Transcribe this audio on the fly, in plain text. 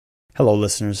Hello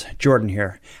listeners, Jordan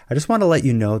here. I just want to let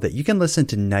you know that you can listen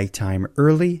to Nighttime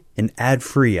early and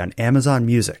ad-free on Amazon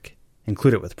Music.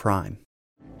 Include it with Prime.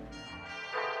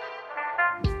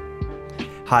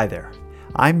 Hi there,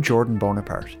 I'm Jordan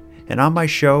Bonaparte, and on my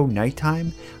show,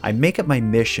 Nighttime, I make it my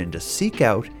mission to seek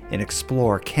out and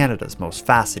explore Canada's most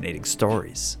fascinating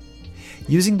stories.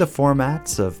 Using the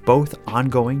formats of both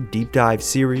ongoing deep dive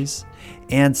series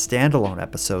and standalone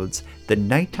episodes, the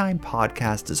Nighttime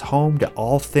podcast is home to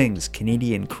all things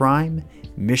Canadian crime,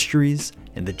 mysteries,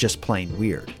 and the just plain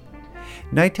weird.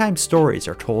 Nighttime stories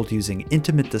are told using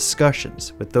intimate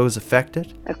discussions with those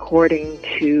affected. According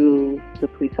to the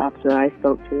police officer I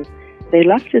spoke to, they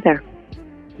left her there.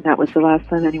 That was the last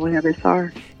time anyone ever saw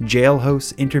her.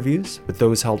 Jailhouse interviews with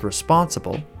those held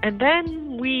responsible. And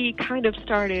then we kind of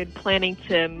started planning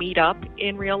to meet up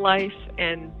in real life,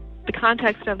 and the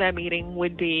context of that meeting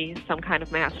would be some kind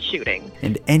of mass shooting.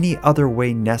 And any other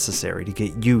way necessary to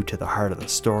get you to the heart of the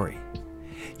story.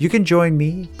 You can join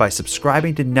me by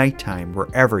subscribing to Nighttime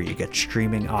wherever you get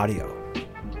streaming audio.